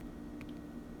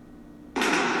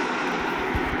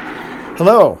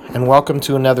Hello, and welcome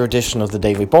to another edition of the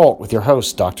Daily Bolt with your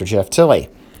host, Dr. Jeff Tilley.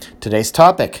 Today's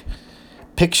topic,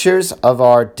 pictures of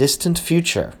our distant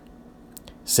future.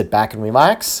 Sit back and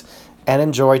relax and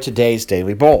enjoy today's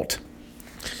Daily Bolt.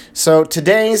 So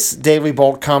today's Daily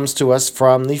Bolt comes to us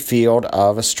from the field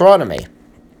of astronomy.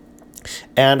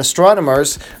 And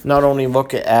astronomers not only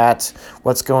look at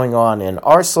what's going on in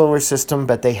our solar system,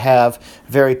 but they have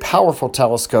very powerful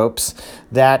telescopes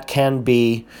that can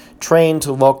be trained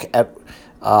to look at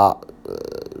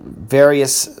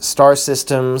various star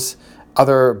systems,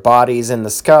 other bodies in the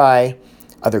sky,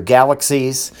 other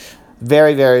galaxies,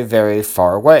 very, very, very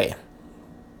far away.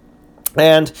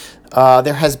 And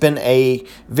there has been a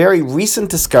very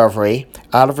recent discovery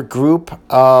out of a group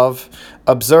of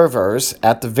observers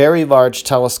at the Very Large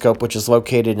Telescope, which is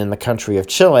located in the country of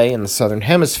Chile in the southern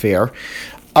hemisphere,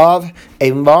 of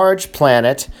a large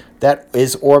planet that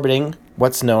is orbiting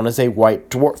what's known as a white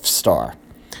dwarf star.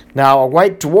 Now, a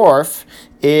white dwarf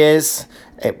is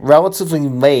relatively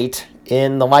late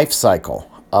in the life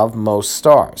cycle of most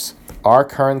stars. Our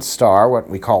current star, what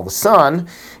we call the Sun,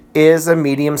 is a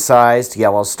medium-sized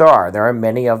yellow star. There are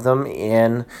many of them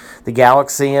in the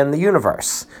galaxy and the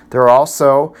universe. There are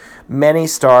also many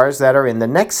stars that are in the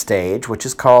next stage, which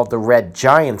is called the red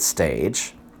giant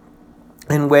stage,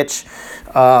 in which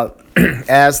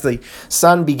as the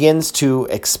Sun begins to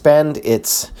expend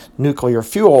its nuclear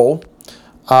fuel,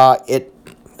 it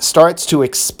starts to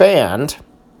expand,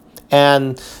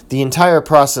 and the entire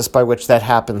process by which that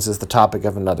happens is the topic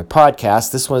of another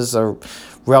podcast. This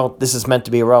is meant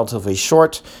to be a relatively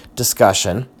short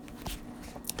discussion,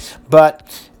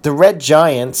 but the red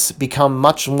giants become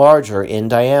much larger in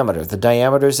diameter. The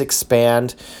diameters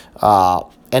expand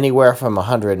anywhere from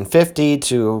 150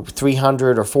 to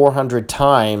 300 or 400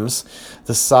 times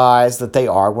the size that they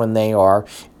are when they are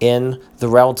in the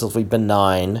relatively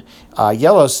benign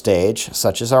yellow stage,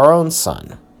 such as our own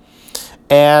Sun.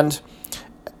 And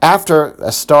after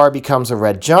a star becomes a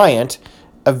red giant,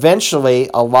 eventually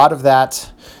a lot of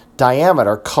that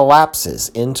diameter collapses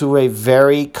into a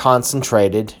very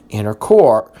concentrated inner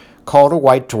core called a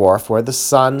white dwarf, where the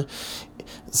Sun's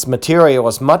material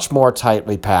is much more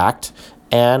tightly packed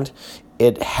and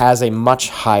it has a much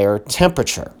higher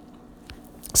temperature.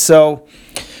 So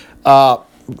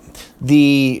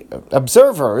the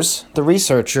observers, the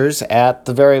researchers at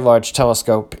the Very Large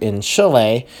Telescope in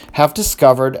Chile, have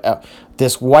discovered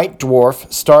this white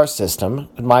dwarf star system.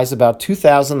 It lies about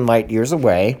 2,000 light years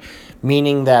away,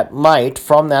 meaning that light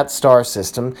from that star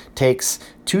system takes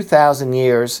 2,000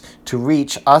 years to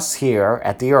reach us here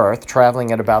at the Earth,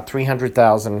 traveling at about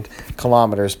 300,000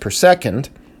 kilometers per second.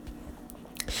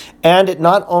 And it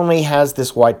not only has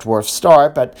this white dwarf star,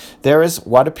 but there is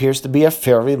what appears to be a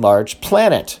fairly large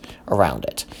planet around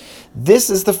it. This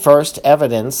is the first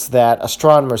evidence that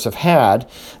astronomers have had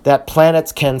that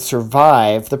planets can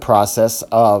survive the process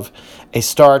of a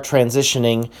star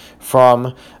transitioning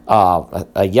from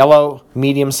a yellow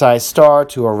medium-sized star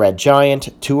to a red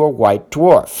giant to a white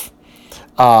dwarf.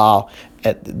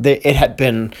 It had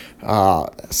been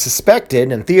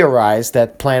suspected and theorized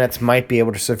that planets might be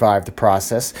able to survive the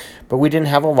process, but we didn't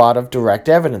have a lot of direct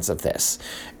evidence of this.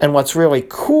 And what's really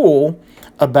cool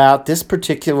about this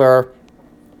particular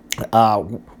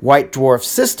white dwarf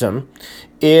system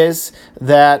is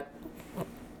that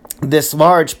this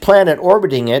large planet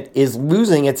orbiting it is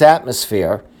losing its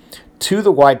atmosphere to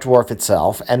the white dwarf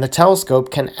itself, and the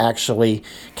telescope can actually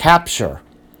capture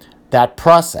that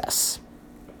process,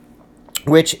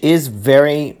 which is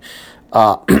very,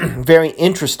 very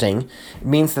interesting. It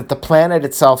means that the planet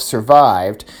itself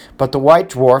survived, but the white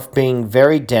dwarf, being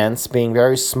very dense, being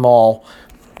very small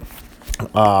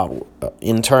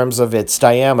in terms of its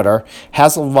diameter,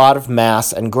 has a lot of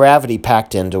mass and gravity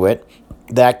packed into it.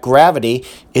 That gravity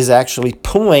is actually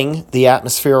pulling the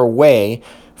atmosphere away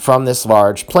from this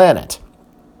large planet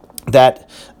that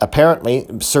apparently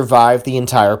survived the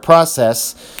entire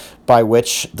process by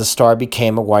which the star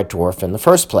became a white dwarf in the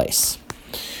first place.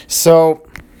 So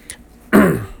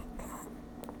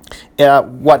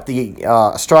what the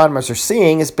astronomers are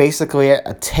seeing is basically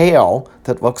a tail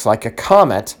that looks like a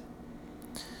comet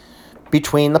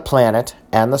between the planet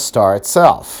and the star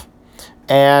itself.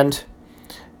 And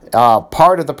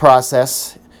part of the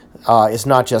process is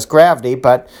not just gravity,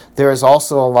 but there is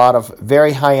also a lot of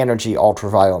very high energy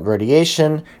ultraviolet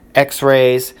radiation,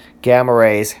 X-rays, gamma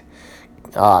rays,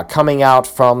 coming out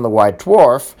from the white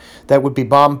dwarf that would be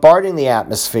bombarding the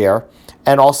atmosphere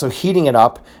and also heating it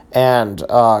up and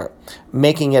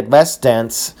making it less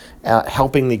dense,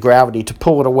 helping the gravity to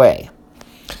pull it away.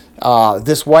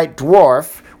 This white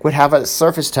dwarf would have a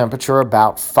surface temperature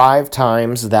about 5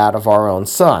 times that of our own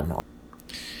sun.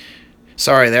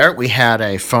 Sorry there, we had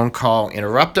a phone call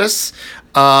interrupt us.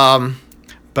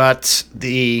 But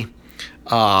the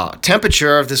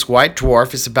temperature of this white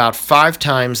dwarf is about 5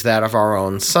 times that of our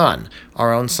own sun.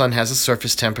 Our own sun has a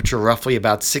surface temperature roughly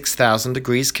about 6,000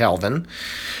 degrees Kelvin.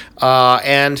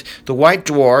 And the white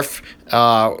dwarf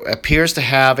appears to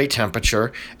have a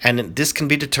temperature, and this can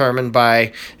be determined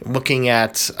by looking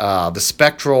at the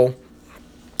spectral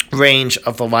range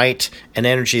of the light and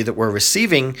energy that we're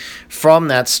receiving from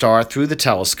that star through the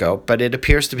telescope, but it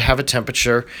appears to have a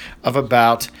temperature of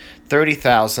about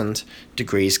 30,000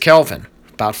 degrees Kelvin,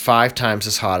 about 5 times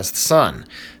as hot as the sun.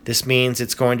 This means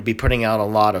it's going to be putting out a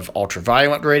lot of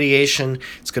ultraviolet radiation,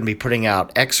 it's going to be putting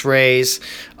out X-rays,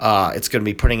 it's going to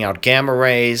be putting out gamma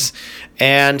rays,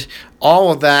 and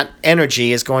all of that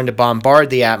energy is going to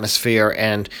bombard the atmosphere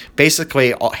and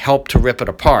basically help to rip it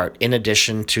apart, in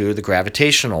addition to the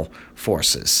gravitational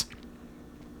forces.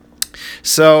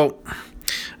 So,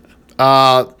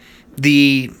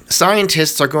 the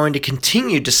scientists are going to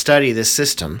continue to study this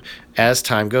system as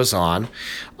time goes on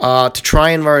to try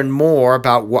and learn more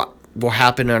about what will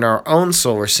happen in our own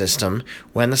solar system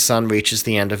when the sun reaches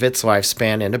the end of its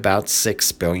lifespan in about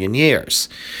 6 billion years.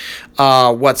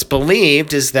 What's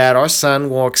believed is that our sun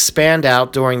will expand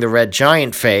out during the red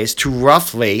giant phase to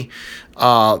roughly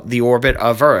the orbit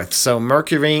of Earth. So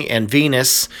Mercury and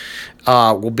Venus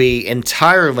will be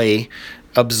entirely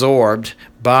absorbed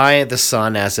by the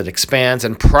sun as it expands,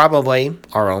 and probably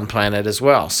our own planet as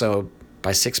well. So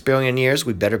by 6 billion years,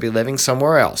 we better be living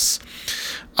somewhere else.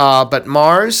 But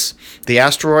Mars, the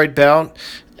asteroid belt,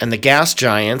 and the gas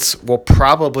giants will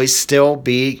probably still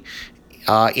be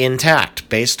intact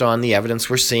based on the evidence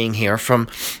we're seeing here from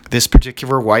this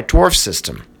particular white dwarf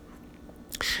system.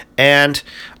 And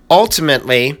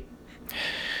ultimately,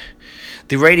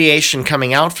 the radiation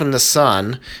coming out from the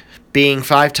sun, being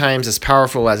 5 times as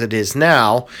powerful as it is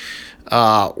now,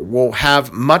 will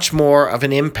have much more of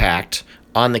an impact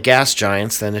on the gas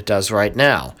giants than it does right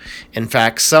now. In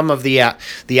fact, some of the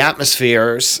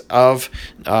atmospheres of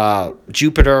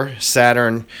Jupiter,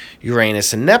 Saturn,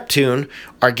 Uranus, and Neptune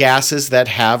are gases that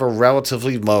have a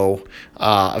relatively low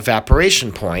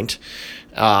evaporation point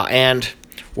and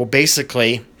will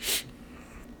basically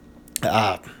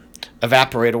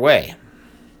evaporate away.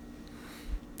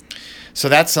 So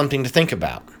that's something to think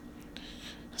about.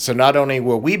 So not only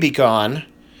will we be gone,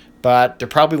 but there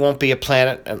probably won't be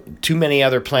too many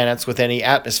other planets with any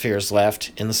atmospheres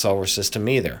left in the solar system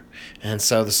either. And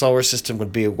so the solar system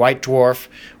would be a white dwarf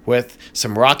with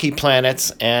some rocky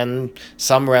planets and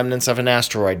some remnants of an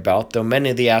asteroid belt, though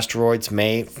many of the asteroids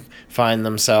may find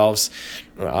themselves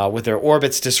with their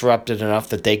orbits disrupted enough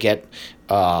that they get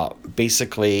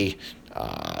basically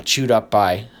chewed up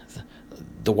by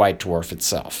the white dwarf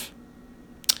itself.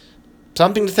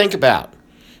 Something to think about.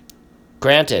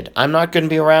 Granted, I'm not going to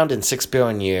be around in 6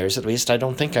 billion years, at least I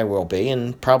don't think I will be,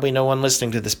 and probably no one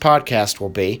listening to this podcast will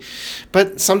be,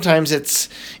 but sometimes it's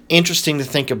interesting to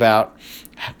think about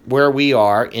where we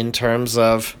are in terms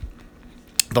of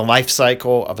the life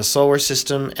cycle of a solar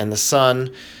system and the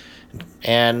sun,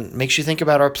 and makes you think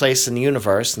about our place in the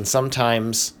universe, and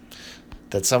sometimes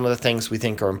that some of the things we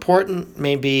think are important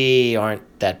maybe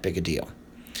aren't that big a deal.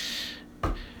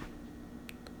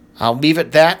 I'll leave it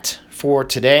at that for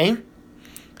today.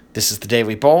 This is the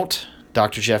Daily Bolt,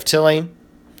 Dr. Jeff Tilley.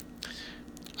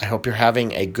 I hope you're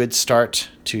having a good start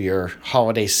to your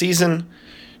holiday season.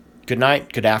 Good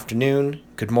night, good afternoon,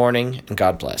 good morning, and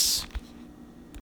God bless.